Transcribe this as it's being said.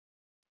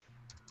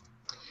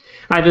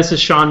Hi, this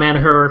is Sean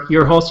Manaher,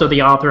 your host of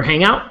the Author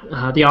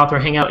Hangout. The Author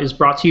Hangout is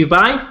brought to you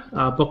by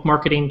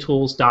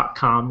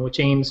bookmarketingtools.com, which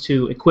aims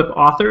to equip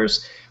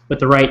authors with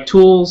the right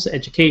tools,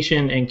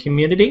 education, and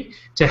community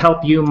to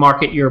help you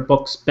market your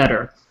books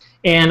better.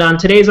 And on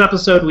today's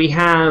episode, we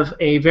have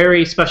a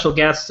very special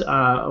guest,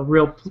 a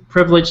real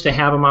privilege to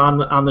have him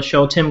on the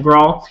show, Tim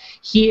Grahl.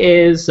 He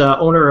is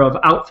owner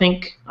of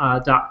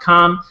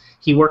Outthink.com.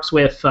 He works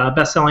with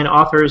best-selling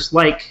authors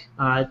like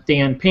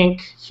Dan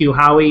Pink, Hugh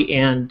Howey,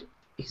 and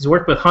he's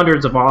worked with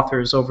hundreds of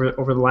authors over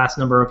the last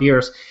number of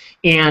years.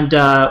 And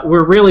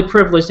we're really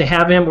privileged to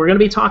have him. We're going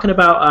to be talking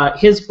about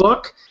his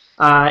book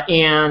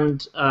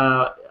and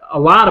a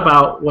lot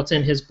about what's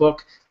in his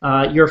book,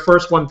 Your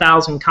First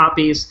 1,000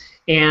 Copies.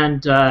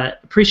 And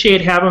appreciate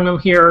having him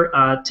here.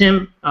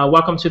 Tim,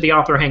 welcome to the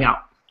Author Hangout.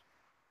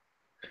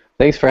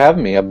 Thanks for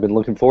having me. I've been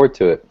looking forward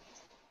to it.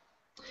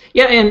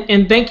 Yeah,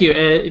 and thank you.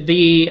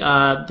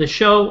 The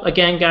show,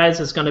 again,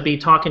 guys, is going to be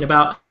talking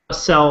about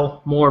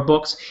sell more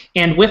books.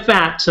 And with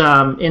that,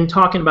 in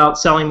talking about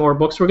selling more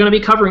books, we're going to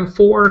be covering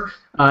four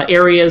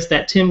areas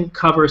that Tim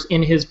covers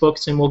in his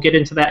books, and we'll get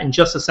into that in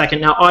just a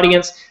second. Now,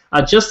 audience,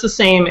 just the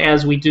same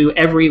as we do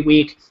every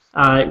week,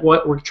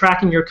 we're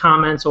tracking your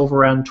comments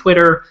over on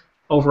Twitter,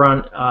 over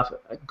on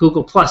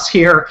Google Plus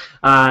here,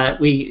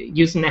 we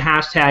using the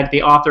hashtag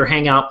the Author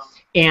Hangout.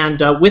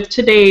 And with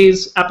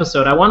today's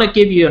episode, I want to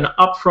give you an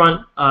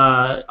upfront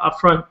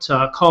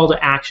call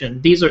to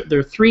action. There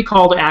are three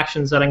call to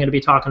actions that I'm going to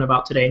be talking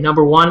about today.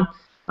 Number one,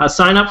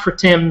 sign up for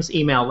Tim's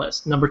email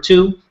list. Number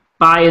two,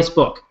 buy his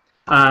book.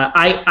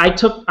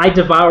 I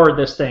devoured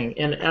this thing,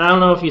 and I don't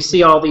know if you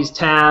see all these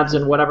tabs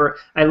and whatever.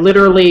 I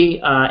literally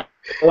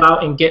go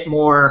out and get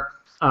more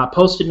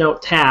Post-it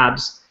note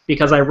tabs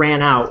because I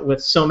ran out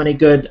with so many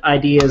good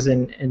ideas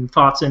and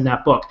thoughts in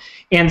that book.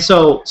 And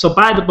so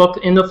buy the book.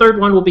 In the third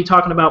one, we'll be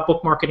talking about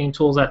book marketing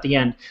tools at the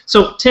end.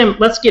 So Tim,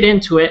 let's get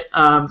into it.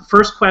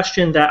 First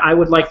question that I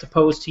would like to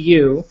pose to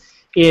you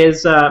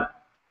is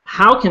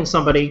how can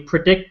somebody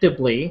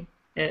predictably,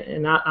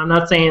 and I'm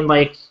not saying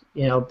like,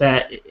 you know,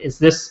 that is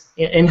this,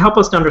 and help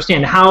us to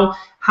understand how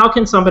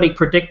can somebody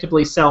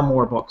predictably sell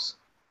more books?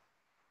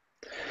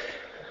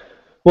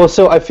 Well,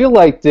 so I feel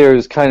like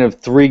there's kind of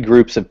three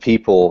groups of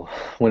people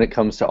when it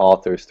comes to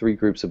authors, three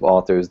groups of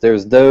authors.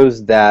 There's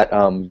those that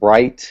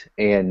write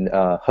and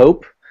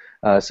hope.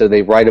 So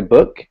they write a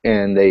book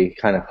and they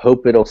kind of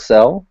hope it'll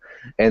sell.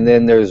 And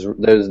then there's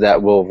those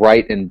that will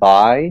write and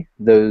buy.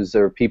 Those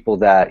are people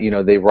that, you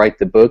know, they write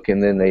the book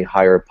and then they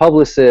hire a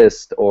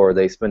publicist, or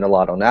they spend a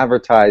lot on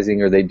advertising,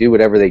 or they do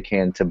whatever they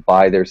can to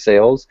buy their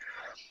sales.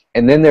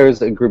 And then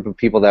there's a group of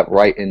people that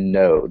write and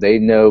know. They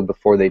know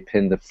before they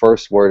pen the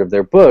first word of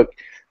their book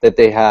that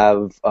they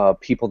have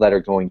people that are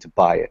going to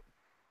buy it.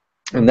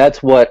 And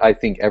that's what I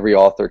think every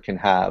author can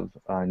have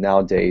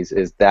nowadays,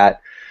 is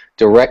that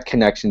direct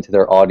connection to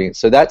their audience.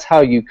 So that's how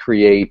you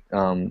create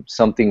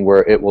something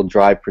where it will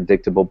drive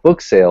predictable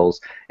book sales,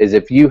 is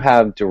if you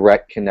have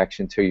direct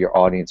connection to your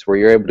audience, where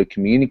you're able to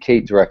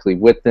communicate directly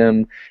with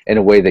them in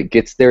a way that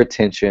gets their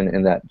attention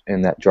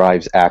and that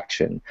drives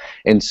action.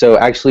 And so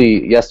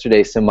actually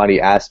yesterday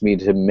somebody asked me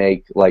to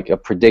make like a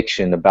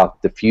prediction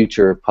about the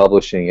future of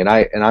publishing, and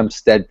I'm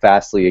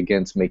steadfastly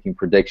against making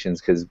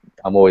predictions because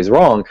I'm always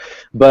wrong.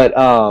 But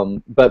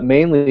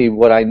mainly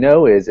what I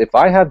know is if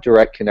I have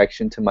direct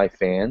connection to my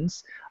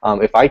fans,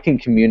 if I can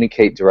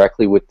communicate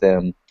directly with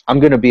them, I'm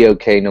going to be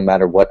okay no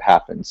matter what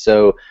happens.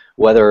 So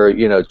whether,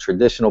 you know,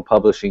 traditional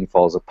publishing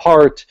falls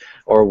apart,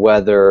 or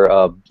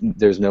whether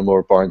there's no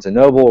more Barnes &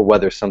 Noble, or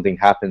whether something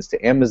happens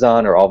to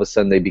Amazon, or all of a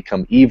sudden they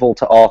become evil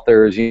to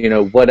authors, you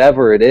know,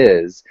 whatever it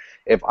is,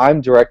 if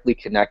I'm directly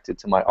connected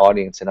to my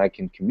audience and I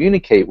can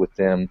communicate with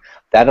them,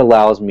 that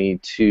allows me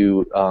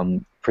to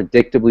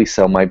predictably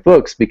sell my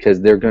books,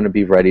 because they're going to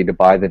be ready to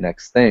buy the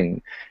next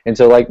thing. And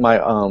so like my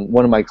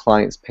one of my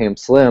clients, Pam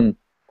Slim,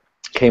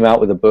 came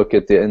out with a book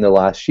at the end of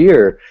last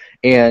year,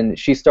 and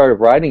she started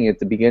writing at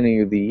the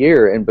beginning of the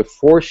year, and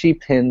before she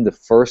penned the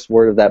first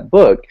word of that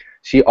book,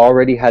 she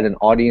already had an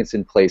audience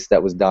in place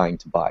that was dying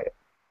to buy it.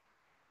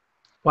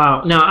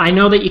 Wow. Now, I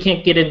know that you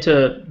can't get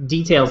into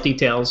details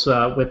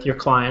with your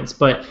clients,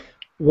 but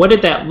what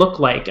did that look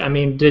like? I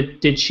mean,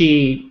 did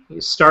she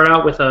start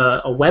out with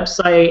a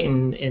website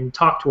and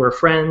talk to her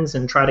friends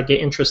and try to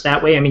get interest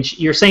that way? I mean,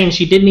 you're saying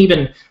she didn't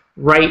even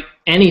write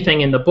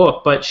anything in the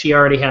book, but she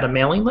already had a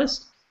mailing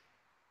list?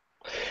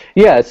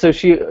 Yeah, so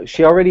she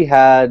already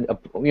had,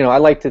 you know, I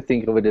like to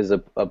think of it as a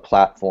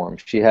platform.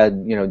 She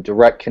had, you know,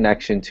 direct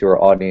connection to her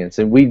audience,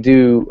 and we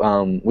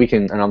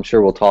can, and I'm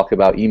sure we'll talk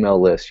about email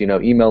lists. You know,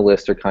 email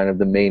lists are kind of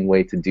the main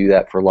way to do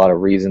that for a lot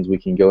of reasons we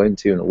can go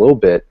into in a little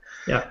bit.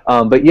 Yeah.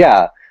 But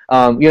yeah,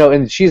 you know,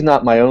 and she's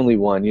not my only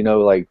one. You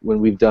know, like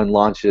when we've done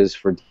launches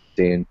for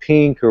Dan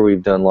Pink, or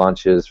we've done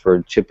launches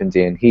for Chip and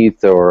Dan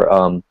Heath,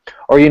 or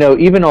you know,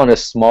 even on a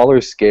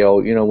smaller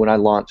scale, you know, when I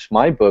launched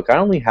my book, I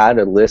only had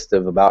a list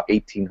of about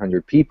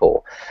 1,800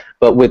 people,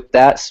 but with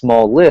that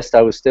small list,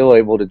 I was still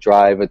able to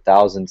drive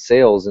 1,000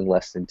 sales in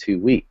less than 2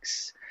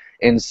 weeks.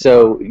 And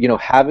so, you know,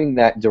 having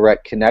that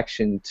direct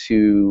connection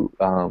to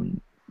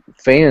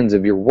fans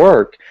of your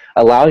work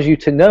allows you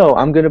to know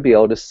I'm going to be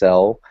able to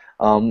sell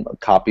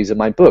copies of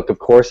my book. Of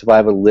course, if I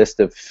have a list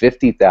of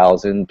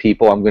 50,000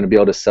 people, I'm going to be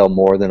able to sell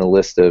more than a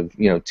list of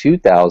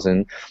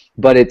 2,000,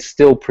 but it's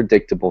still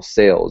predictable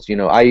sales.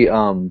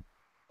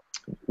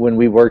 When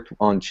we worked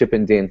on Chip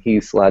and Dan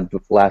Heath's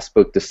last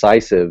book,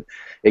 Decisive,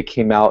 it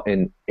came out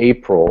in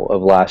April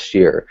of last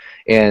year,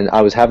 and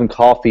I was having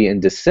coffee in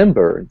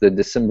December, the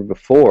December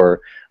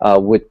before,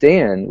 with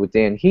Dan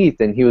Heath,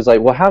 and he was like,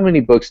 well, how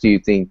many books do you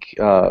think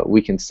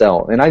we can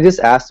sell? And I just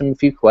asked him a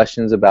few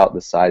questions about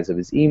the size of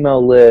his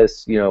email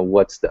list,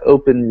 what's the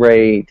open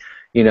rate,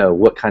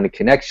 what kind of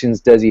connections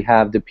does he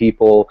have to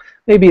people,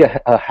 maybe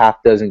a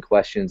half dozen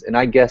questions, and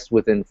I guessed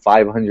within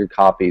 500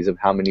 copies of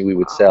how many we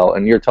would sell,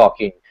 and you're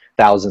talking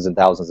thousands and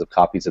thousands of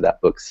copies of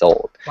that book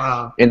sold.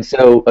 Wow. And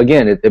so,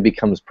 again, it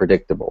becomes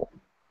predictable.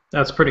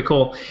 That's pretty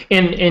cool.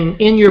 And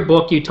in your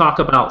book, you talk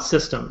about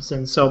systems.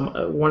 And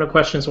so one of the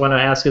questions I want to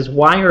ask is,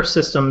 why are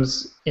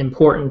systems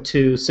important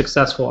to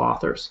successful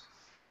authors?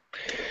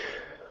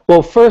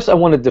 Well, first I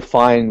want to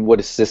define what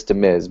a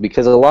system is,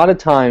 because a lot of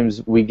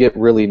times we get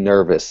really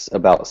nervous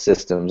about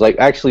systems. Like,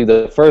 actually,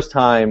 the first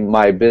time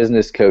my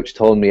business coach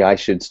told me I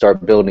should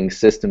start building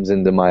systems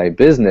into my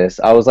business,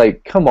 I was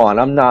like, come on,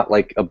 I'm not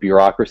like a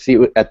bureaucracy.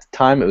 At the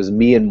time, it was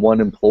me and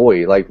one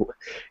employee. Like,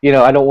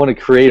 I don't want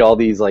to create all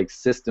these like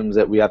systems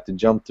that we have to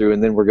jump through,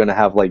 and then we're going to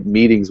have like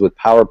meetings with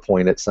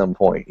PowerPoint at some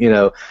point,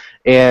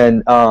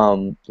 And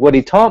what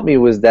he taught me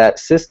was that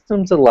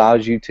systems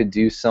allows you to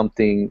do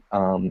something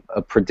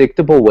a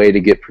predictable way to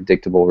get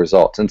predictable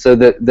results. And so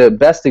the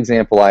best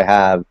example I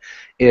have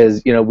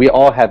is, we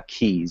all have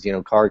keys,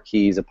 car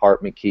keys,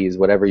 apartment keys,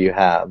 whatever you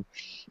have.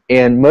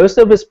 And most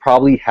of us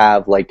probably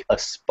have like a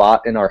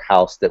spot in our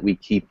house that we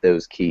keep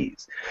those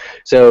keys.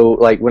 So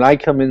like when I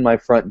come in my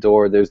front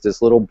door, there's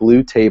this little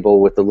blue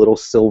table with a little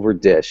silver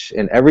dish.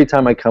 And every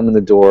time I come in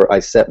the door, I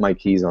set my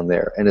keys on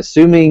there. And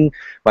assuming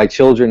my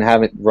children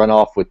haven't run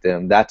off with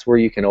them, that's where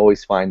you can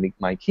always find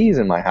my keys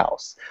in my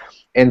house.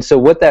 And so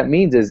what that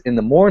means is in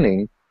the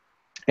morning,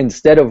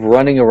 instead of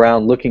running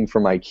around looking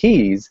for my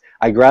keys,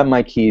 I grab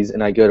my keys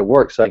and I go to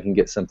work so I can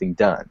get something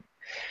done.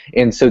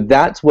 And so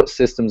that's what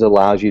systems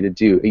allows you to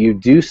do. You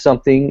do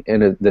something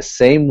in the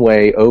same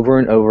way over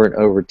and over and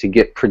over to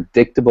get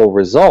predictable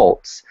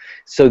results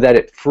so that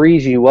it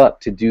frees you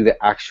up to do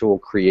the actual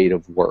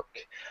creative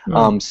work.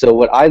 So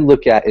what I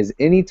look at is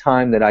any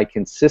time that I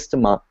can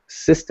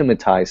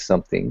systematize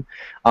something,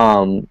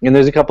 and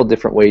there's a couple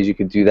different ways you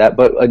could do that,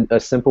 but a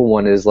simple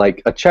one is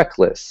like a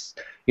checklist.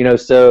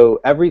 So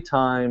every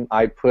time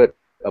I put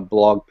a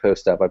blog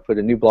post up, I put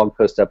a new blog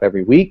post up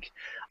every week,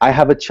 I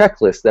have a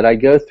checklist that I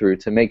go through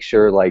to make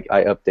sure like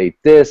I update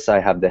this, I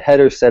have the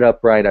header set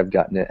up right, I've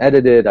gotten it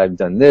edited, I've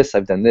done this,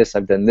 I've done this,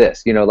 I've done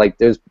this. Like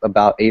there's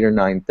about 8 or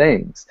 9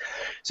 things.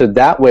 So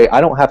that way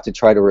I don't have to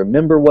try to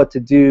remember what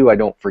to do, I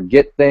don't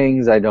forget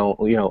things, I don't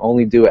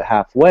only do it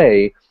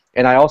halfway,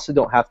 and I also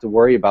don't have to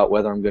worry about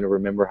whether I'm going to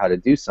remember how to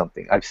do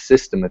something. I've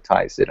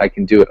systematized it. I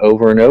can do it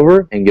over and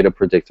over and get a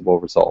predictable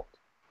result.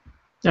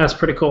 That's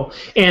pretty cool.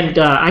 And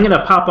I'm going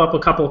to pop up a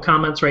couple of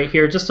comments right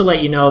here just to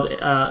let you know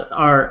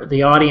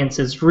the audience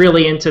is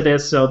really into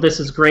this. So this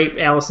is great.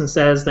 Allison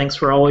says, thanks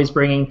for always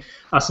bringing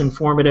us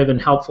informative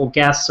and helpful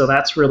guests. So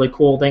that's really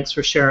cool. Thanks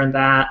for sharing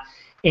that.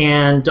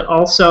 And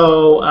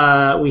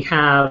also we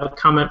have a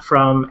comment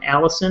from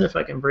Allison, if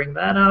I can bring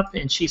that up.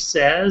 And she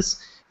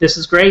says, this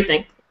is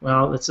great.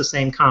 Well, it's the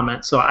same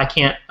comment. So I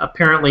can't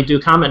apparently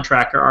do comment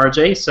tracker,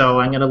 RJ. So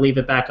I'm going to leave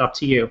it back up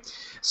to you.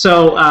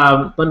 So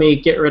let me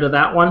get rid of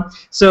that one.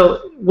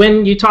 So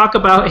when you talk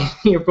about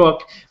in your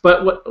book,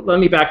 let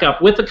me back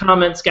up. With the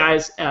comments,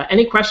 guys,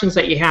 any questions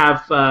that you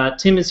have,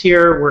 Tim is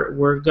here.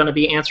 We're going to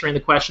be answering the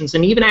questions.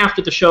 And even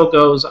after the show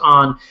goes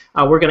on,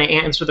 we're going to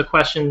answer the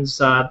questions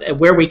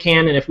where we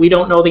can. And if we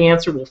don't know the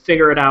answer, we'll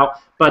figure it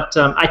out. But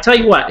I tell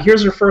you what,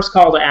 here's your first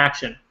call to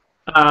action.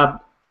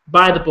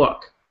 Buy the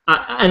book.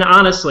 And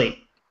honestly,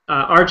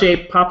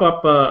 RJ, pop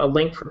up a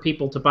link for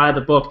people to buy the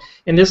book.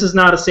 And this is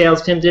not a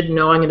sales. Tim didn't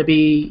know I'm going to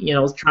be,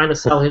 trying to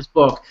sell his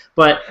book.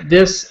 But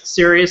this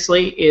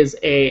seriously is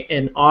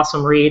an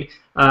awesome read.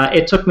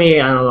 It took me,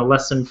 I don't know,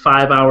 less than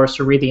 5 hours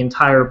to read the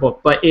entire book.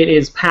 But it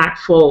is packed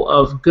full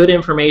of good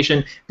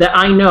information that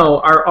I know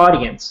our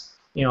audience,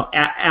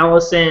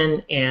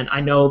 Allison, and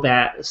I know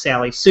that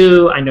Sally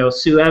Sue, I know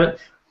Sue Evans,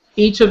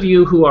 each of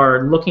you who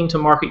are looking to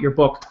market your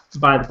book,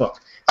 buy the book.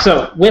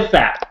 So with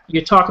that,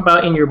 you talk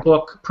about in your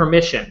book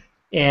permission,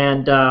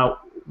 and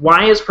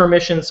why is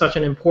permission such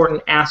an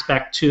important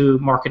aspect to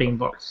marketing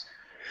books?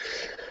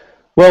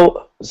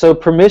 Well, so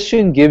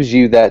permission gives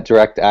you that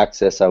direct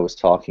access I was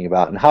talking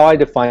about, and how I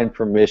define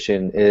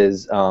permission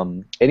is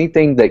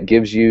anything that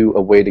gives you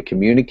a way to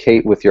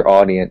communicate with your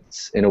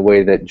audience in a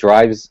way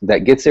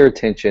that gets their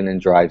attention and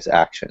drives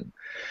action.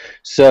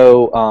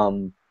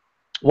 So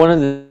one of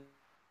the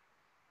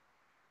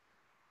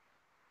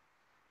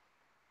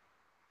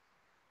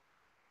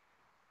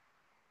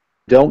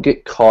don't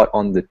get caught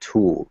on the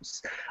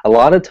tools. A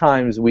lot of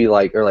times we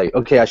are like,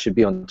 okay, I should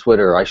be on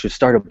Twitter, or I should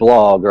start a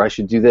blog, or I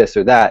should do this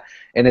or that,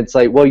 and it's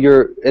like, well,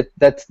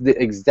 that's the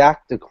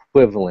exact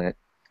equivalent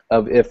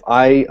of if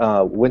I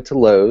went to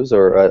Lowe's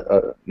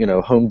or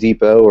Home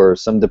Depot or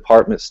some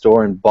department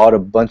store and bought a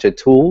bunch of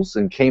tools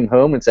and came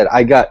home and said,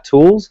 I got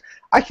tools,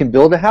 I can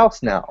build a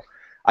house now.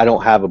 I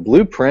don't have a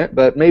blueprint,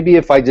 but maybe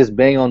if I just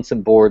bang on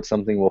some boards,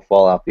 something will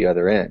fall out the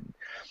other end.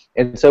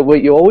 And so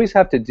what you always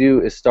have to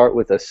do is start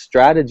with a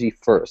strategy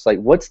first. Like,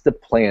 what's the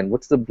plan?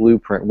 What's the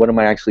blueprint? What am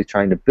I actually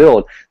trying to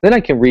build? Then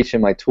I can reach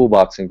in my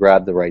toolbox and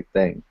grab the right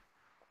thing.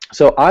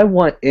 So I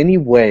want any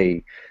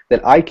way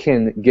that I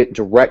can get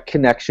direct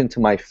connection to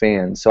my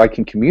fans so I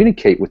can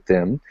communicate with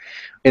them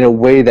in a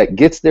way that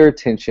gets their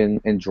attention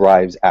and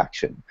drives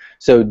action.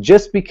 So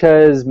just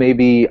because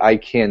maybe I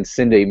can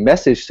send a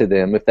message to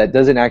them, if that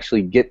doesn't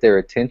actually get their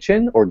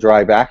attention or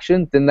drive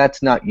action, then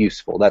that's not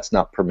useful. That's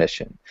not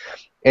permission.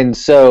 And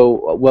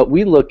so what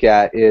we look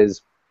at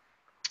is,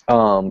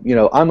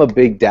 I'm a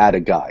big data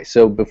guy.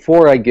 So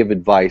before I give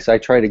advice, I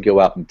try to go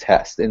out and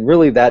test. And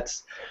really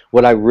that's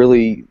what I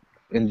really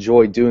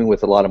enjoy doing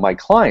with a lot of my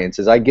clients,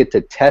 is I get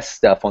to test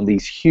stuff on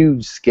these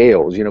huge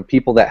scales.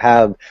 People that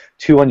have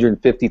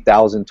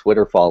 250,000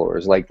 Twitter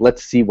followers, like,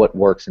 let's see what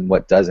works and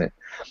what doesn't.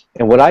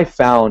 And what I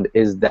found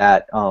is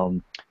that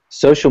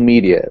social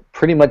media,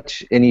 pretty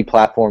much any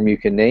platform you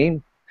can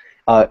name,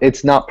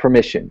 it's not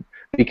permission,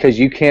 because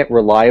you can't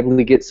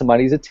reliably get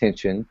somebody's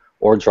attention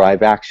or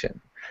drive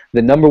action.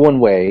 The number one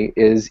way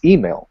is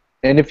email.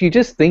 And if you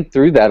just think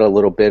through that a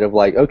little bit of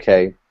like,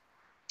 okay,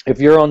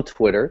 if you're on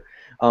Twitter,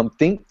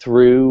 think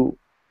through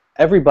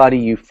everybody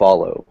you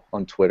follow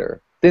on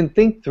Twitter. Then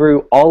think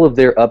through all of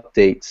their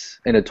updates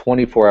in a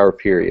 24-hour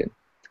period.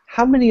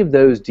 How many of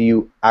those do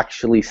you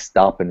actually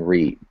stop and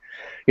read?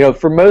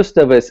 For most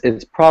of us,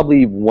 it's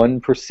probably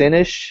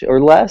 1%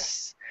 or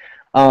less.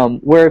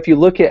 Where if you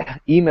look at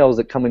emails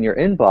that come in your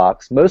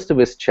inbox, most of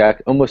us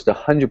check almost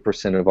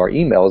 100% of our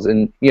emails,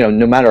 and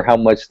no matter how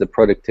much the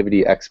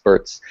productivity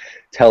experts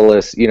tell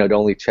us, to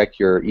only check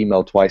your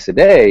email twice a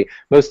day,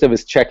 most of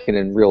us check it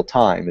in real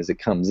time as it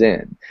comes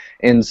in.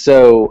 And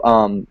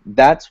so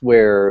that's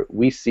where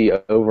we see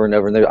over and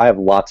over, and I have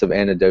lots of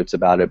anecdotes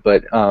about it,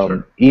 but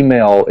Sure.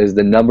 Email is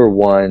the number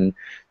one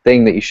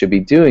thing that you should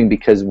be doing,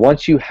 because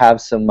once you have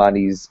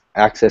somebody's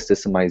access to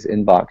somebody's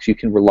inbox, you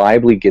can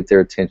reliably get their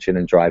attention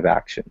and drive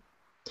action.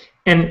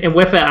 And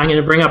with that, I'm going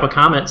to bring up a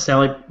comment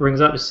Sally brings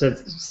up. It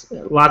says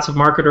lots of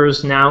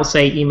marketers now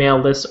say email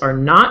lists are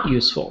not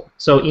useful.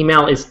 So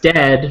email is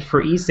dead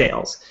for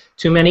e-sales.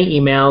 Too many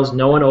emails,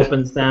 no one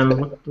opens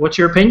them. What's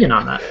your opinion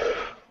on that?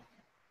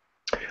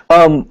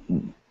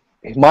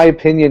 My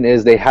opinion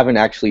is they haven't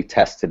actually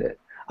tested it.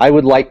 I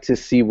would like to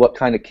see what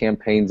kind of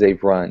campaigns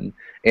they've run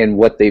and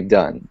what they've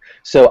done.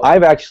 So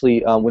I've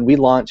actually, when we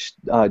launched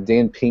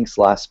Dan Pink's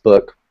last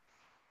book,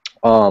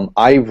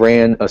 I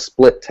ran a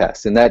split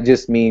test, and that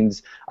just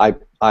means I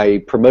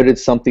promoted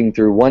something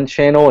through one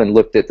channel and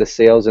looked at the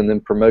sales, and then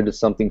promoted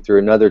something through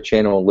another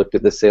channel and looked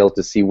at the sales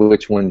to see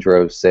which one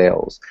drove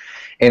sales.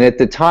 And at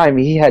the time,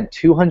 he had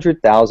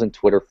 200,000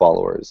 Twitter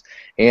followers,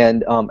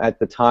 and at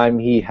the time,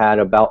 he had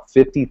about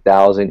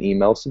 50,000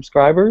 email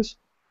subscribers.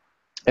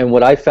 And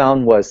what I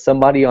found was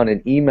somebody on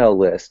an email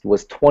list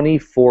was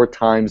 24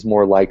 times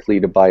more likely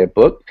to buy a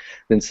book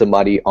than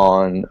somebody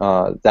on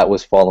that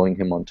was following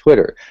him on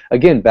Twitter.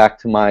 Again, back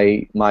to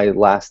my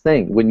last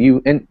thing. When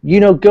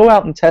go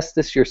out and test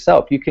this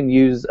yourself. You can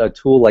use a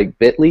tool like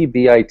Bitly,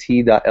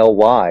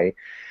 bit.ly,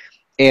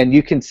 and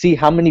you can see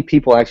how many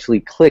people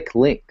actually click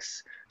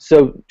links.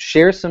 So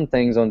share some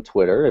things on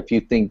Twitter if you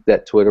think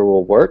that Twitter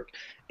will work,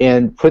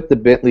 and put the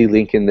Bitly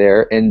link in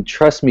there, and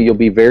trust me, you'll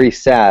be very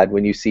sad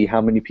when you see how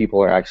many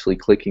people are actually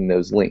clicking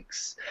those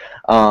links.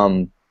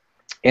 And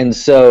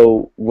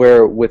so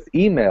where with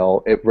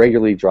email, it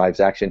regularly drives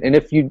action. And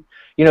if and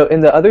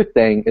the other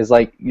thing is,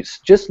 like, you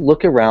just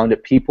look around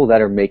at people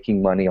that are making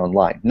money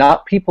online,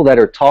 not people that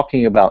are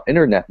talking about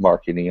internet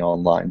marketing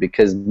online,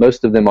 because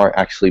most of them aren't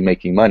actually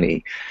making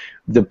money.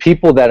 The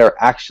people that are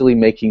actually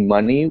making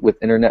money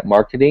with internet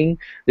marketing,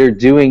 they're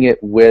doing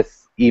it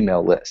with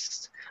email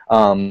lists.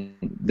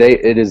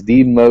 It is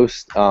the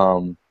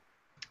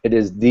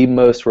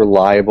most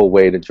reliable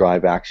way to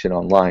drive action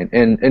online.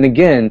 And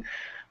again,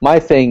 my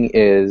thing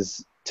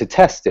is to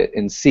test it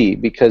and see,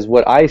 because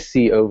what I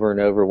see over and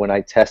over when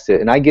I test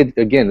it, and I get,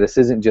 again, this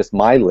isn't just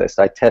my list,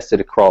 I test it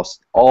across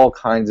all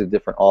kinds of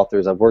different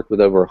authors. I've worked with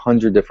over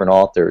 100 different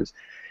authors,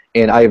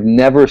 and I've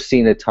never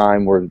seen a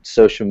time where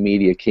social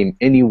media came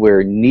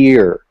anywhere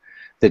near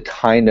the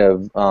kind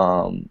of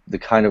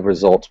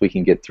results we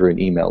can get through an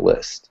email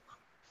list.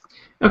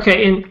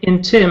 Okay,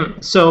 and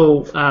Tim,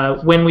 so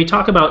when we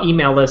talk about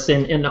email lists,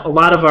 and a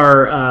lot of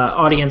our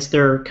audience, they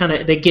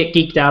get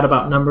geeked out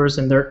about numbers,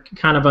 and they're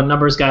kind of a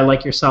numbers guy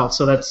like yourself,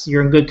 so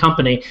you're in good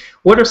company.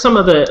 What are some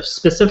of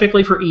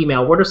specifically for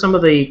email, what are some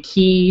of the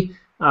key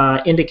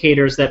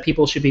indicators that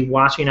people should be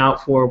watching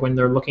out for when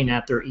they're looking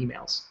at their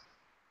emails?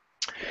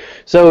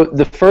 So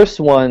the first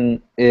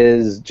one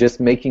is just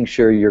making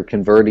sure you're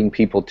converting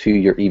people to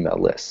your email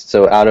list.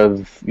 So out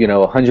of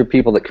 100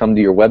 people that come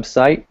to your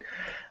website,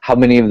 how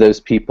many of those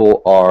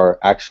people are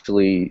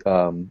actually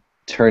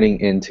turning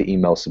into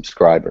email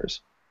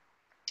subscribers?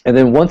 And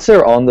then once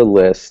they're on the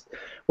list,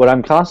 what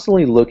I'm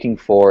constantly looking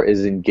for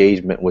is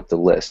engagement with the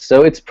list.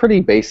 So it's pretty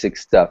basic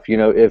stuff.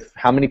 If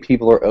how many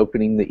people are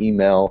opening the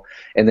email,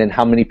 and then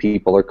how many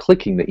people are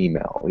clicking the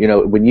email.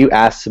 When you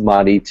ask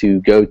somebody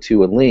to go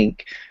to a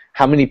link,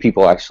 how many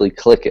people actually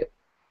click it?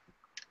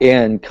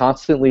 And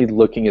constantly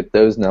looking at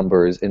those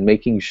numbers and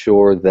making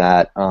sure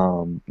that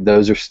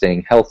those are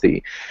staying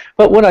healthy.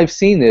 But what I've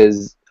seen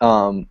is,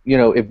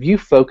 if you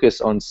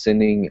focus on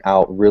sending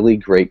out really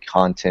great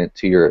content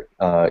to your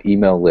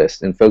email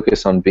list and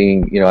focus on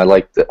being, I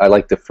like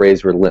the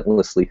phrase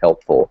relentlessly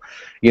helpful.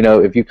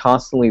 If you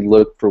constantly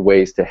look for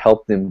ways to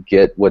help them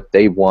get what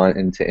they want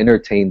and to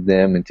entertain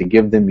them and to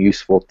give them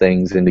useful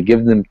things and to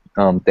give them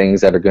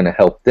things that are going to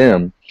help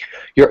them,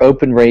 your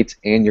open rates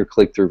and your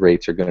click-through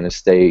rates are going to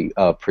stay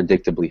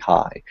predictably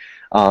high.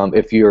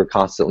 If you're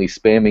constantly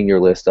spamming your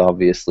list,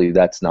 obviously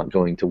that's not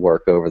going to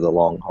work over the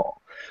long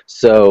haul.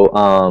 So,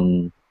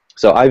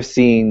 so I've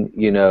seen,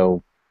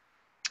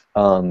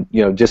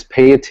 just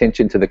pay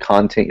attention to the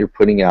content you're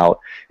putting out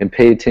and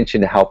pay attention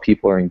to how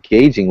people are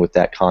engaging with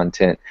that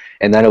content,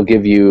 and that'll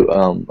give you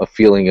a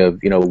feeling of,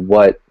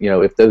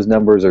 if those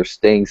numbers are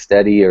staying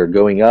steady or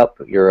going up,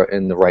 you're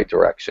in the right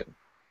direction.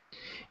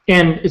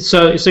 And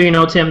so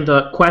Tim,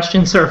 the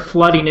questions are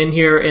flooding in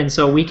here, and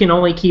so we can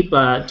only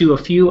do a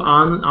few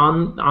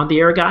on the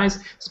air, guys.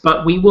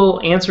 But we will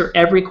answer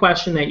every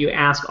question that you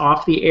ask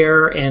off the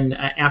air and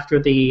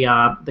after the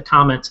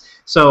comments.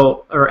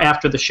 Or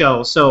after the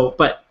show.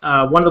 But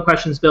one of the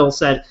questions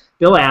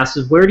Bill asked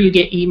is, where do you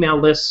get email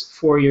lists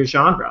for your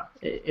genre?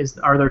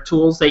 Are there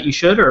tools that you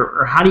should,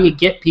 or how do you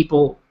get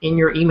people in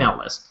your email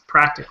list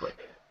practically?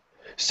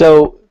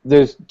 So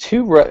there's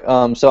two.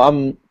 So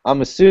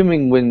I'm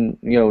assuming when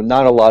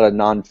not a lot of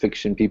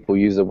nonfiction people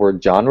use the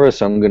word genre,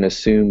 so I'm going to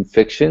assume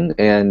fiction,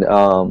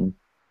 and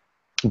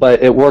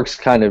but it works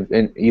kind of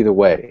in either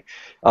way.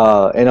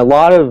 And a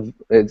lot of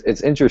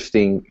it's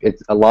interesting.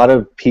 It's a lot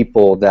of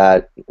people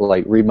that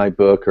like read my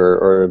book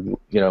or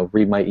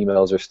read my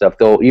emails or stuff.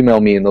 They'll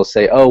email me and they'll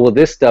say, "Oh, well,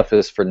 this stuff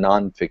is for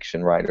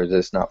nonfiction writers.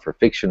 It's not for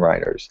fiction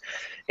writers."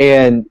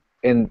 And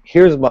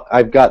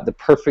I've got the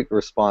perfect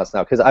response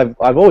now, because I've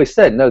always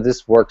said, no,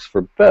 this works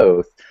for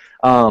both.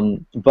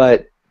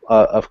 But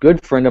a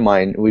good friend of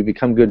mine, we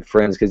become good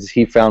friends because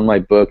he found my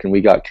book and we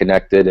got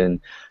connected,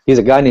 and he's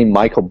a guy named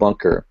Michael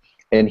Bunker,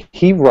 and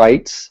he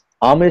writes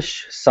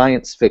Amish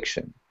science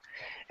fiction,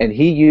 and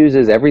he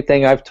uses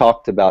everything I've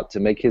talked about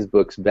to make his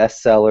books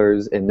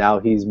bestsellers, and now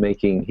he's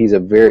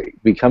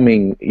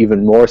becoming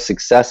even more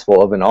successful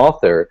of an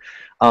author,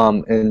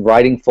 and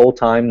writing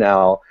full-time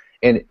now.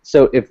 And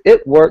so if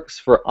it works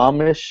for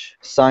Amish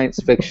science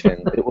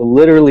fiction, it will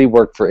literally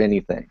work for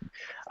anything.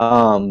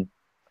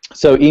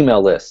 So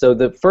email lists. So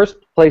the first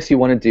place you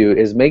want to do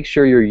is make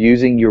sure you're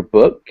using your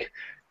book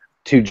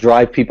to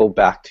drive people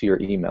back to your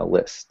email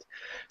list.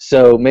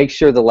 So make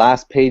sure the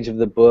last page of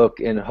the book,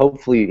 and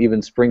hopefully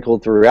even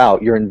sprinkled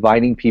throughout, you're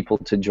inviting people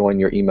to join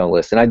your email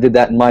list. And I did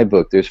that in my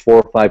book. There's 4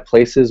 or 5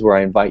 places where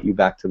I invite you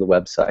back to the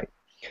website.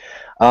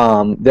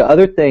 The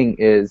other thing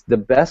is, the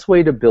best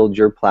way to build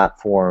your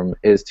platform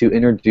is to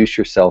introduce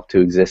yourself to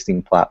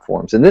existing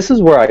platforms. And this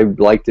is where I'd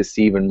like to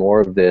see even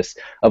more of this,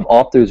 of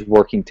authors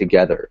working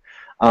together.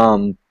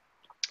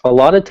 A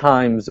lot of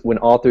times when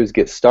authors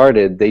get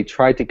started, they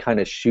try to kind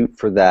of shoot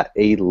for that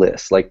A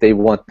list. Like they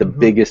want the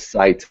biggest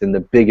sites and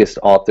the biggest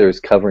authors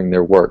covering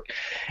their work.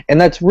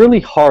 And that's really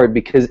hard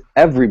because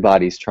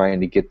everybody's trying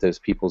to get those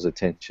people's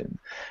attention.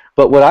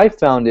 But what I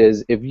found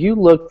is, if you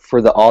look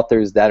for the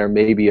authors that are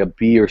maybe a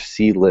B or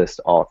C list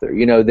author,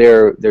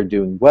 they're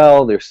doing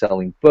well, they're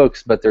selling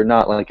books, but they're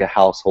not like a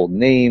household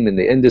name in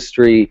the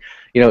industry,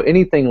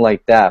 anything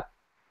like that.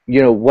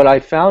 What I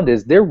found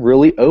is they're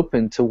really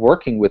open to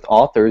working with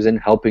authors and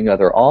helping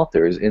other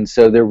authors, and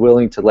so they're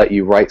willing to let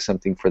you write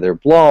something for their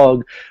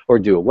blog or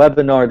do a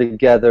webinar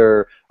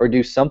together or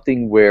do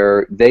something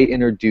where they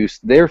introduce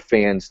their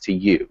fans to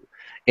you.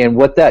 And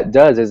what that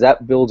does is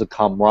that builds a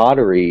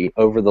camaraderie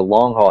over the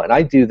long haul. And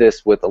I do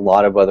this with a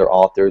lot of other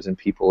authors and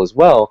people as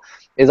well,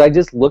 is I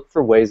just look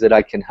for ways that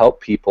I can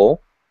help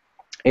people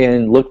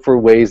and look for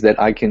ways that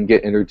I can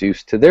get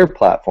introduced to their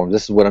platforms.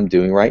 This is what I'm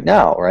doing right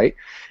now, right?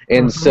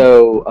 And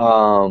so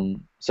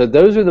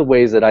those are the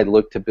ways that I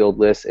look to build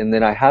lists. And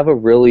then I have a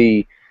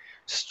really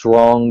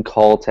strong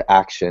call to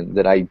action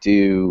that I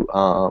do,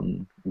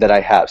 that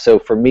I have. So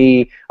for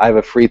me, I have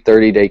a free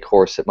 30-day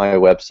course at my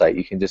website.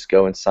 You can just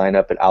go and sign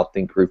up at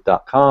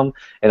outthinkgroup.com,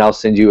 and I'll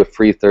send you a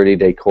free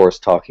 30-day course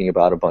talking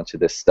about a bunch of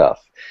this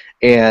stuff.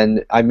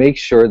 And I make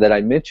sure that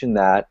I mention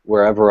that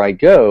wherever I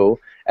go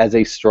as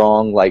a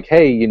strong, like,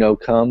 hey,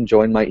 come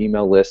join my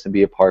email list and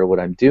be a part of what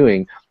I'm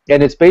doing.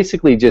 And it's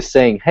basically just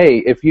saying, hey,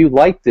 if you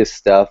like this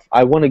stuff,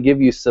 I want to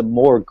give you some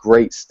more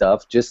great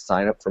stuff. Just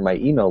sign up for my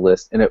email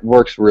list, and it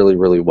works really,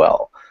 really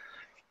well.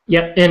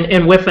 Yep,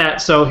 and with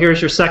that, so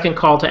here's your second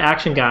call to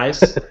action,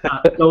 guys.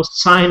 Go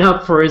sign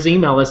up for his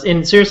email list.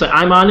 And seriously,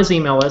 I'm on his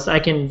email list. I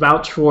can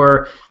vouch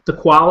for the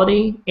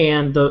quality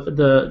and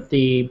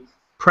the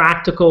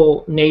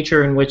practical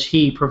nature in which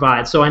he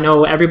provides. So I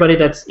know everybody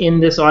that's in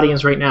this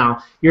audience right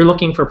now, you're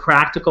looking for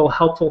practical,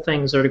 helpful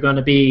things that are going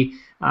to be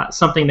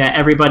something that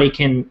everybody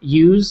can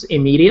use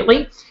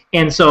immediately.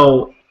 And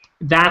so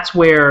that's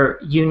where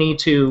you need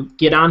to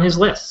get on his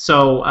list.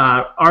 So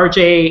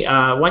RJ,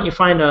 why don't you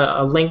find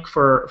a link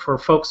for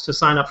folks to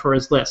sign up for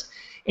his list?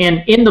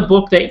 And in the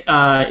book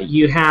that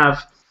you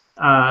have,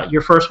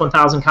 your first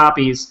 1,000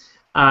 copies,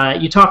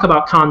 you talk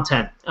about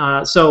content.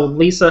 So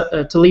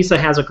Lisa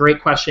has a great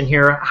question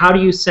here. How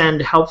do you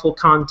send helpful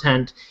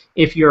content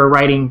if you're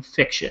writing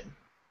fiction?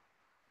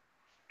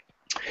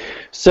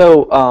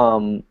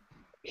 So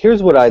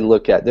here's what I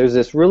look at. There's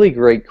this really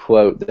great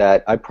quote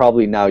that I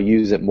probably now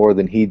use it more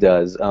than he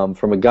does,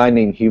 from a guy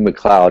named Hugh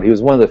MacLeod. He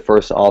was one of the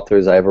first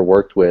authors I ever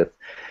worked with.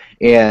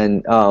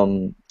 And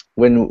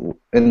when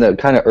in the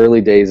kind of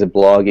early days of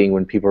blogging,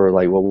 when people were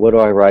like, well, what do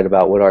I write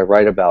about? What do I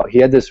write about? He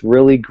had this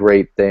really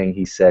great thing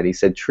he said. He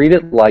said, treat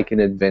it like an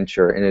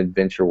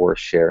adventure worth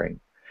sharing.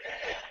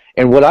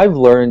 And what I've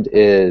learned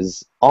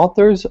is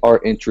authors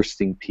are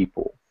interesting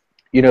people.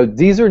 You know,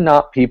 these are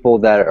not people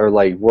that are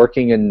like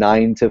working a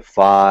 9 to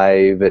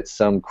 5 at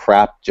some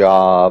crap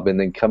job and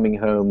then coming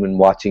home and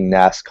watching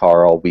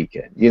NASCAR all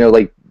weekend.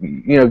 You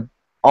know,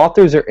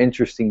 authors are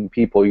interesting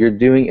people. You're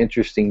doing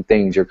interesting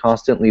things. You're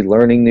constantly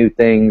learning new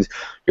things.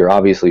 You're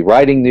obviously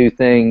writing new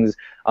things.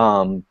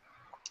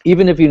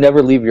 Even if you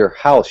never leave your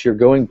house, you're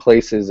going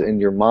places in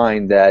your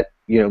mind that,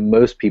 you know,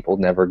 most people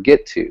never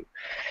get to.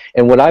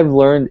 And what I've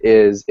learned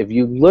is if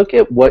you look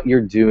at what you're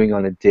doing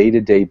on a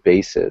day-to-day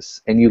basis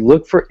and you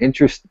look for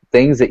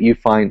things that you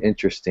find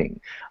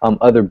interesting,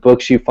 other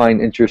books you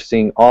find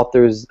interesting,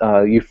 authors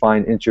you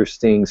find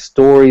interesting,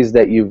 stories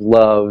that you've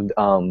loved,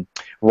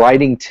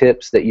 writing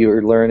tips that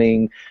you're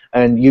learning,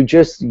 and you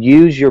just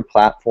use your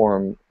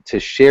platform to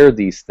share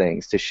these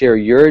things, to share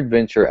your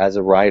adventure as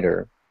a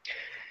writer,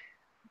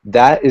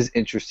 that is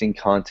interesting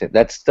content.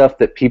 That's stuff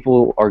that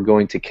people are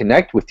going to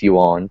connect with you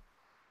on.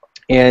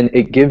 And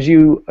it gives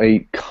you a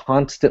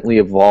constantly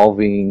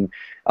evolving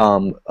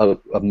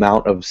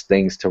amount of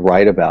things to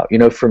write about. You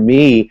know, for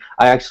me,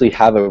 I actually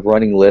have a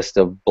running list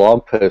of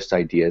blog post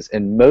ideas,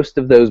 and most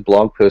of those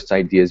blog post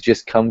ideas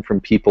just come from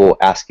people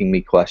asking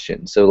me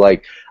questions. So,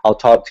 like, I'll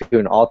talk to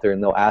an author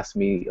and they'll ask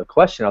me a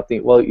question. I'll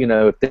think, well, you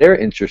know, if they're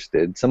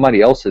interested,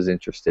 somebody else is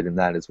interested in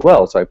that as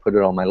well. So I put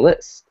it on my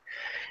list.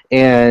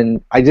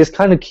 And I just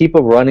kind of keep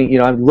a running, you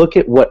know, I look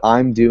at what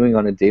I'm doing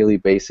on a daily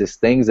basis,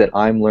 things that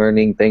I'm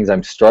learning, things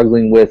I'm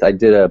struggling with. I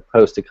did a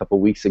post a couple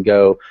weeks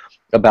ago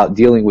about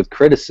dealing with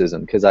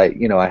criticism because I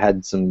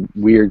had some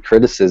weird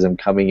criticism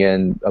coming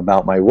in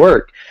about my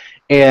work.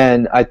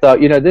 And I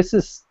thought, you know, this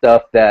is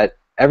stuff that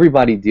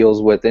everybody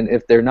deals with, and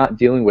if they're not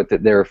dealing with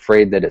it, they're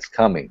afraid that it's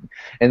coming.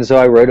 And so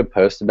I wrote a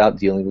post about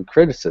dealing with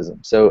criticism.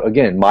 So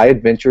again, my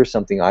adventure is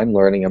something I'm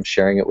learning, I'm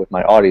sharing it with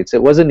my audience.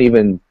 It wasn't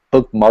even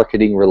book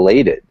marketing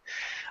related.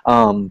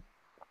 And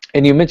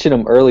you mentioned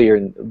him earlier,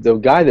 and the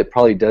guy that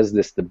probably does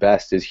this the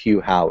best is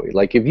Hugh Howey.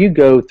 Like, if you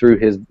go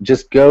through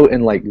just go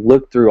and like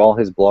look through all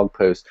his blog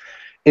posts,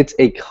 it's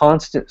a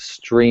constant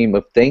stream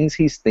of things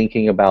he's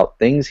thinking about,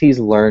 things he's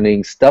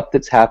learning, stuff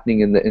that's happening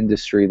in the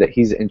industry that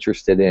he's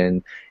interested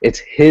in. It's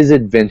his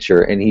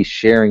adventure, and he's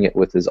sharing it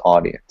with his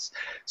audience.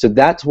 So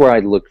that's where I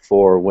look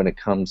for when it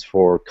comes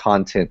for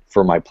content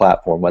for my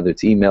platform, whether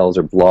it's emails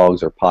or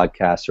blogs or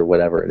podcasts or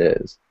whatever it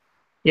is.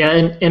 Yeah,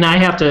 and I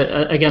have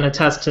to, again,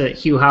 attest to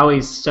Hugh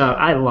Howey's stuff.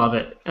 I love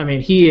it. I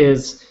mean, he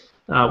is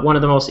one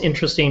of the most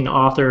interesting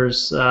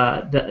authors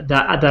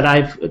that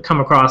I've come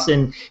across,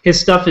 and his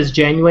stuff is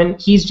genuine.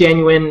 He's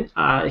genuine.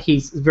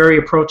 He's very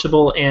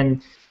approachable,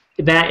 and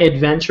that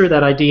adventure,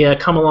 that idea,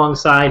 come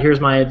alongside, here's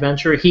my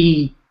adventure,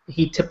 he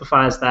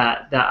typifies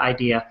that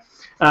idea.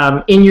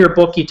 In your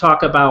book, you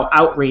talk about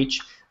outreach.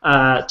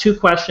 Two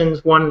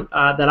questions. One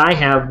that I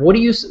have: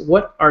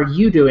 what are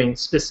you doing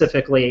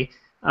specifically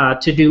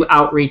to do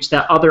outreach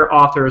that other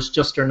authors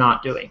just are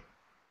not doing?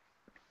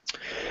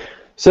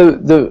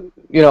 So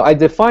I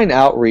define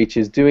outreach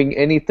as doing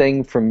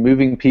anything from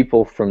moving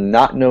people from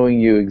not knowing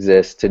you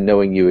exist to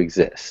knowing you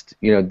exist.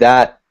 You know,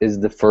 that is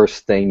the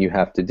first thing you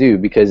have to do,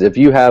 because if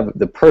you have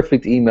the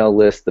perfect email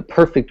list, the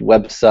perfect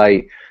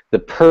website, the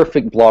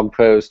perfect blog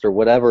post, or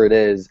whatever it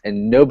is,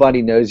 and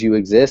nobody knows you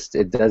exist,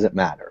 it doesn't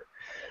matter.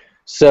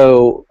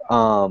 So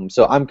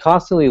I'm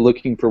constantly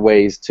looking for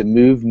ways to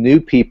move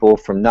new people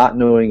from not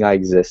knowing I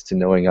exist to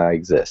knowing I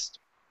exist.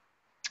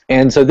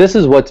 And so this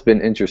is what's been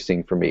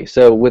interesting for me.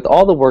 So with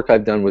all the work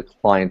I've done with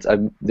clients,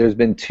 there's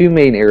been two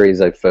main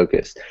areas I've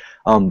focused.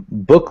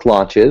 Book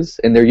launches,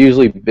 and they're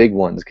usually big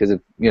ones because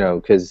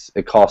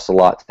it costs a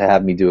lot to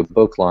have me do a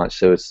book launch,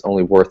 so it's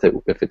only worth it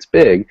if it's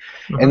big.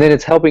 Mm-hmm. And then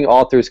it's helping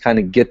authors kind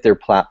of get their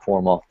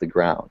platform off the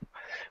ground.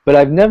 But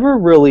I've never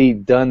really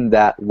done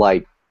that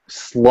like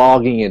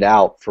slogging it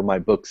out for my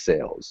book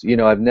sales. You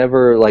know, I've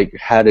never like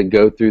had to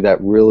go through that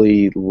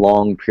really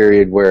long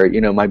period where, you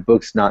know, my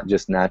book's not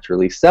just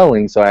naturally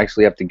selling, so I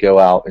actually have to go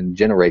out and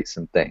generate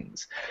some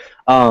things.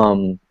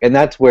 And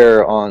that's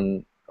where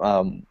on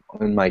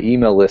in my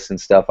email list and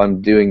stuff,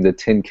 I'm doing the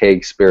 10K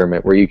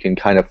experiment where you can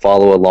kind of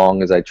follow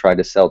along as I try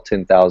to sell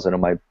 10,000 of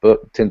my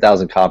book,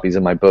 10,000 copies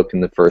of my book in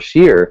the first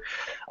year,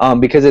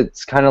 because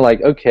it's kind of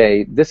like,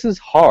 okay, this is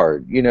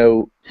hard. You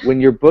know,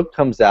 when your book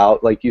comes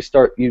out, like you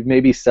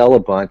maybe sell a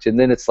bunch, and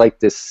then it's like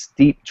this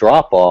steep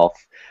drop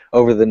off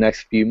over the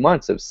next few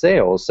months of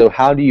sales. So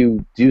how do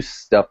you do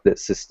stuff that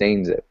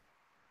sustains it?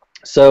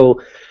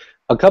 So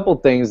a couple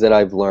things that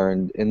I've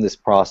learned in this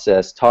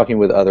process, talking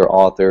with other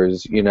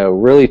authors, you know,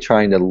 really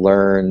trying to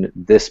learn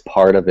this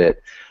part of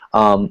it.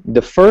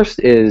 The first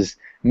is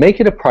make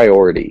it a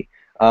priority.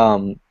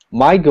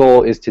 My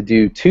goal is to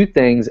do 2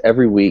 things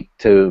every week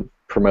to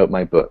promote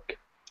my book.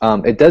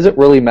 It doesn't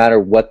really matter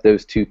what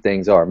those 2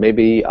 things are.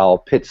 Maybe I'll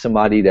pitch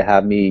somebody to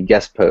have me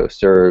guest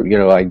post, or, you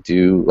know, I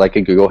do like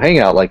a Google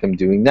Hangout like I'm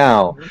doing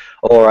now,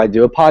 or I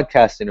do a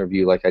podcast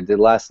interview like I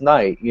did last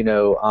night, you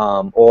know,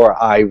 or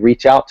I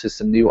reach out to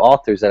some new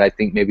authors that I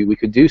think maybe we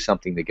could do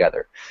something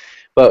together.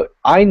 But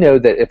I know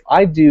that if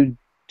I do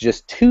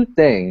just 2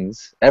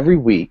 things every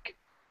week,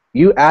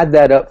 you add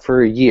that up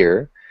for a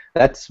year,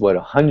 that's what,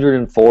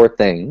 104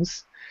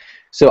 things.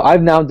 So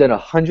I've now done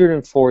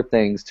 104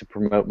 things to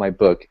promote my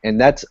book, and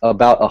that's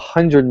about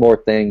 100 more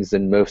things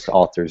than most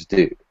authors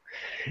do.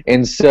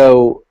 And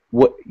so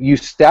what you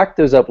stack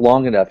those up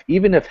long enough,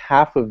 even if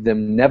half of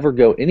them never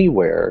go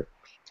anywhere,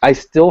 I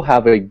still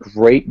have a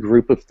great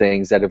group of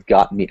things that have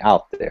gotten me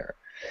out there.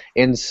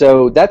 And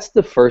so that's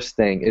the first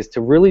thing, is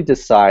to really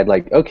decide,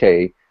 like,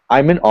 okay,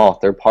 I'm an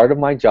author. Part of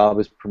my job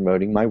is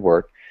promoting my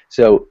work.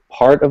 So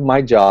part of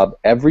my job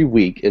every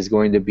week is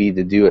going to be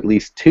to do at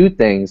least 2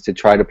 things to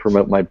try to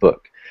promote my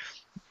book.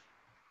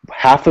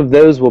 Half of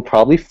those will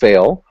probably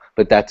fail,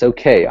 but that's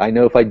okay. I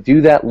know if I do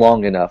that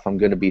long enough, I'm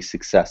going to be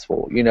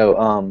successful. You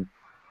know,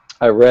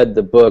 I read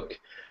the book,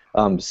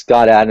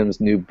 Scott Adams'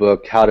 new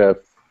book, How to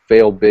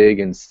Fail Big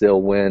and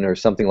Still Win, or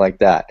something like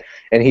that.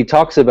 And he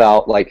talks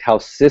about like how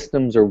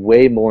systems are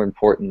way more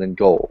important than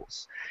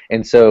goals.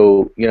 And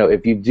so, you know,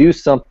 if you do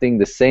something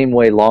the same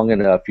way long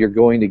enough, you're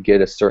going to get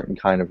a certain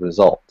kind of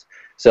result.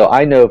 So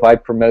I know if I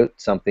promote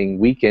something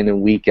week in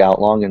and week out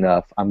long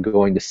enough, I'm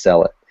going to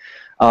sell it.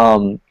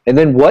 And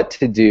then what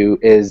to do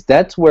is,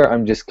 that's where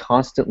I'm just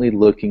constantly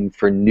looking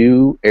for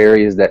new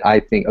areas that I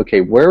think,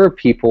 okay, where are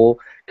people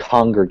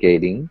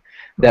congregating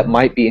that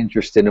might be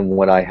interested in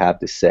what I have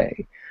to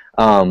say?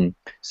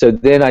 So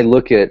then I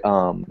look at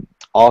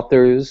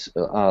authors,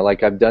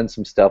 like I've done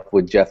some stuff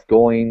with Jeff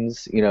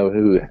Goins, you know,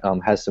 who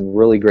has some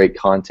really great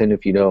content.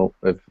 If you don't,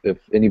 if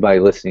anybody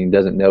listening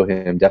doesn't know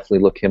him, definitely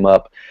look him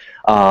up.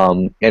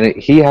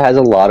 He has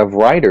a lot of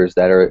writers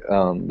that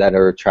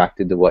are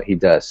attracted to what he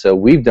does. So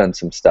we've done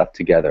some stuff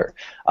together.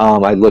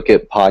 I look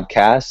at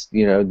podcasts,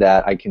 you know,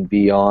 that I can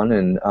be on,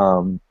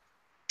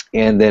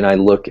 and then I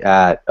look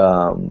at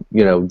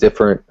you know,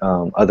 different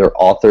other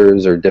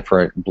authors or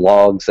different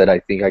blogs that I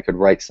think I could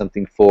write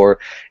something for,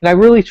 and I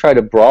really try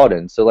to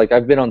broaden. So like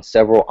I've been on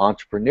several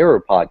entrepreneur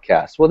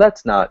podcasts. Well,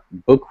 that's not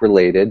book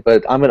related,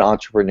 but I'm an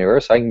entrepreneur,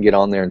 so I can get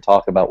on there and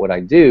talk about what I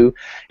do,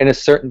 and a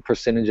certain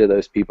percentage of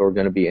those people are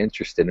going to be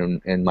interested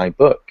in my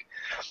book.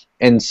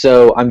 And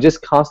so I'm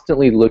just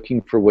constantly looking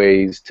for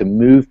ways to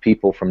move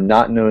people from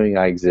not knowing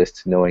I exist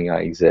to knowing I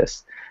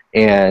exist,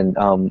 and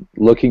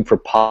looking for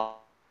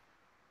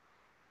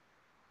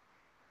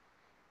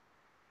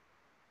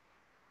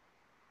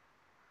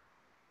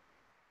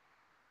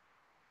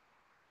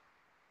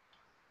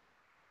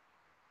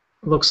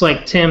Looks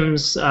like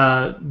Tim's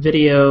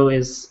video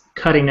is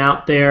cutting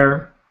out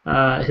there,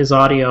 his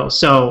audio.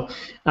 So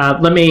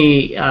let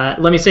me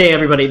say,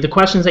 everybody, the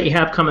questions that you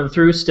have coming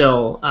through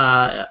still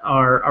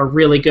are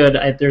really good.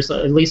 There's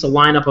at least a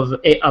lineup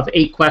of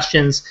 8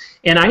 questions,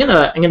 and I'm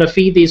gonna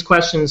feed these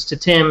questions to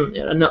Tim.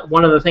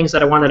 One of the things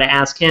that I wanted to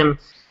ask him,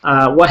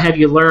 what have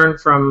you learned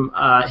from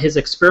his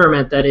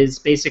experiment? That is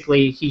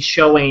basically, he's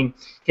showing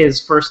his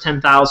first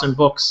 10,000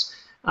 books.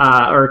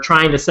 Or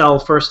trying to sell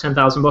first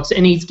 10,000 books,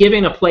 and he's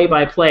giving a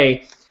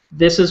play-by-play.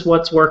 This is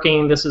what's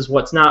working, this is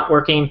what's not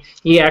working.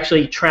 He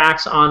actually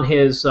tracks on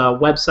his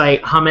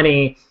website how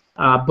many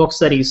books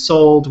that he's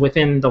sold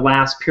within the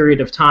last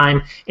period of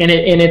time, and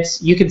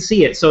it's, you can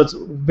see it, so it's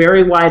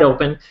very wide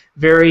open,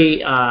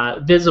 very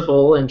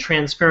visible and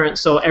transparent,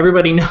 so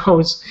everybody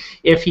knows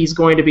if he's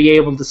going to be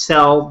able to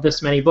sell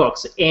this many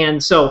books.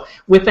 And so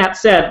with that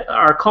said,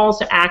 our calls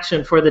to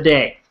action for the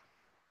day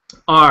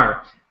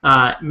are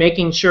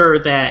making sure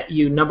that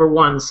you, number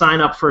one,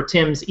 sign up for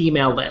Tim's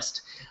email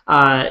list.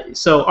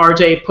 So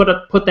RJ,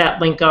 put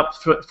that link up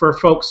for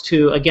folks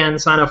to, again,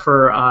 sign up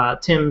for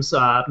Tim's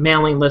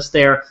mailing list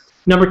there.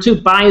 Number 2,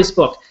 buy his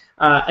book.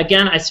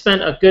 Again, I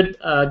spent a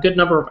good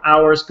number of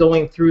hours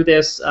going through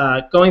this,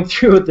 going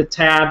through the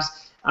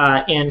tabs,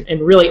 and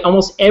really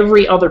almost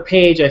every other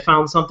page I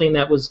found something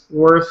that was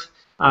worth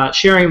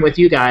sharing with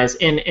you guys.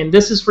 And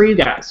this is for you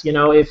guys. You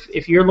know,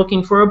 if you're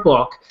looking for a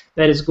book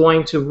that is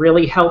going to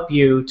really help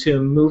you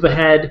to move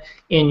ahead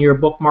in your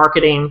book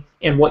marketing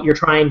and what you're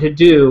trying to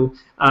do,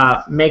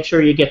 make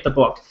sure you get the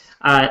book.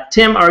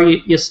 Tim, are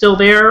you still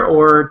there,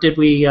 or did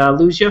we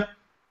lose you?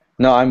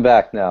 No, I'm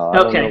back now. I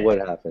Okay. don't know what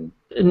happened.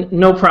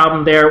 No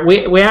problem there.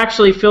 We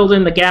actually filled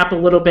in the gap a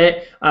little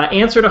bit,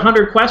 answered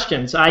 100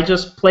 questions. I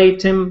just played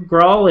Tim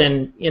Grahl,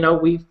 and you know,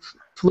 we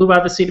flew by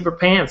the seat of our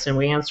pants and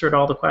we answered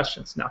all the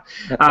questions. No,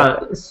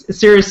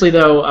 seriously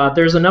though,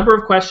 there's a number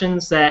of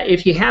questions that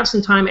if you have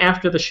some time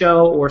after the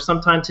show or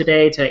sometime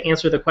today to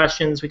answer the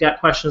questions, we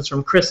got questions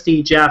from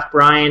Christy, Jeff,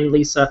 Brian,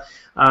 Lisa,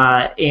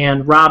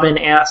 and Robin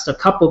asked a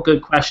couple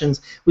good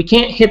questions. We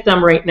can't hit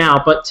them right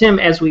now, but Tim,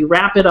 as we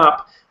wrap it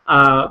up,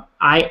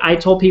 I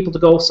told people to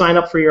go sign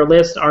up for your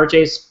list.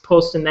 RJ's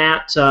posting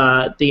that.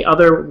 The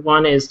other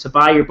one is to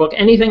buy your book.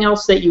 Anything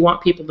else that you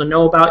want people to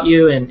know about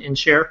you and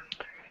share?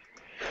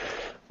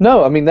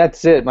 No, I mean,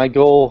 that's it. My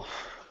goal,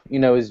 you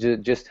know, is to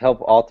just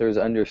help authors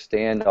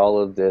understand all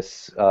of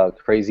this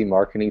crazy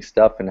marketing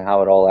stuff and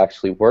how it all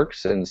actually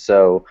works. And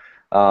so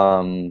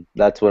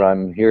that's what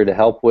I'm here to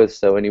help with.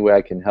 So any way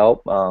I can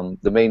help.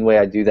 The main way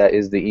I do that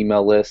is the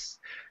email list.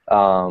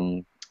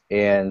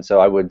 And so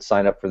I would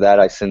sign up for that.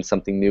 I send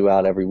something new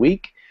out every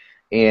week.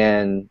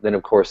 And then,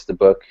 of course, the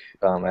book,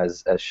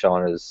 as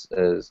Sean is,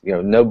 you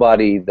know,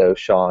 nobody, though,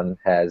 Sean,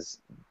 has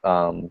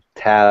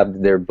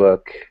tabbed their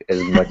book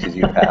as much as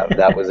you have.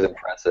 That was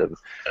impressive.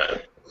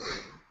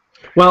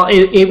 Well,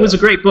 it was a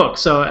great book.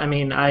 So I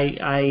mean,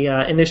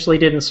 I initially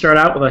didn't start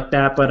out like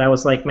that, but I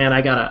was like, man,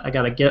 I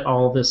gotta get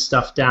all this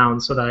stuff down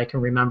so that I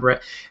can remember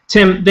it.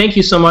 Tim, thank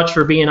you so much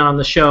for being on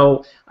the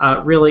show.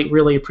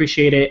 Really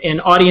appreciate it.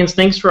 And audience,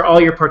 thanks for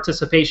all your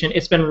participation.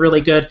 It's been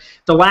really good.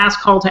 The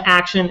last call to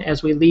action,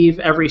 as we leave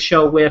every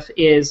show with,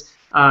 is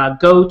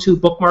go to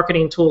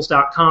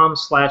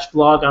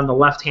bookmarketingtools.com/blog on the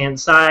left-hand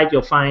side.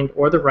 You'll find,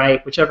 or the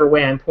right, whichever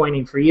way I'm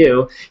pointing for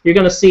you, you're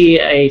going to see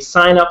a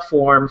sign-up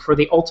form for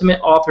the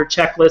Ultimate Author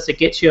Checklist. It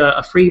gets you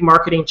a free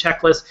marketing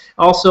checklist,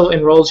 also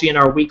enrolls you in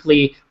our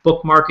weekly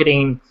book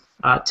marketing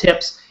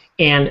tips.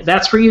 And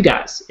that's for you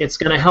guys. It's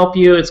going to help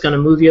you. It's going to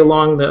move you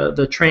along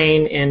the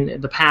train and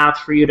the path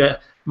for you to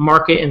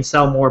market and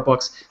sell more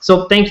books.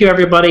 So thank you,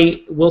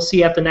 everybody. We'll see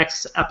you at the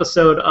next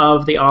episode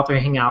of the Author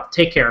Hangout.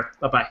 Take care.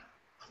 Bye-bye.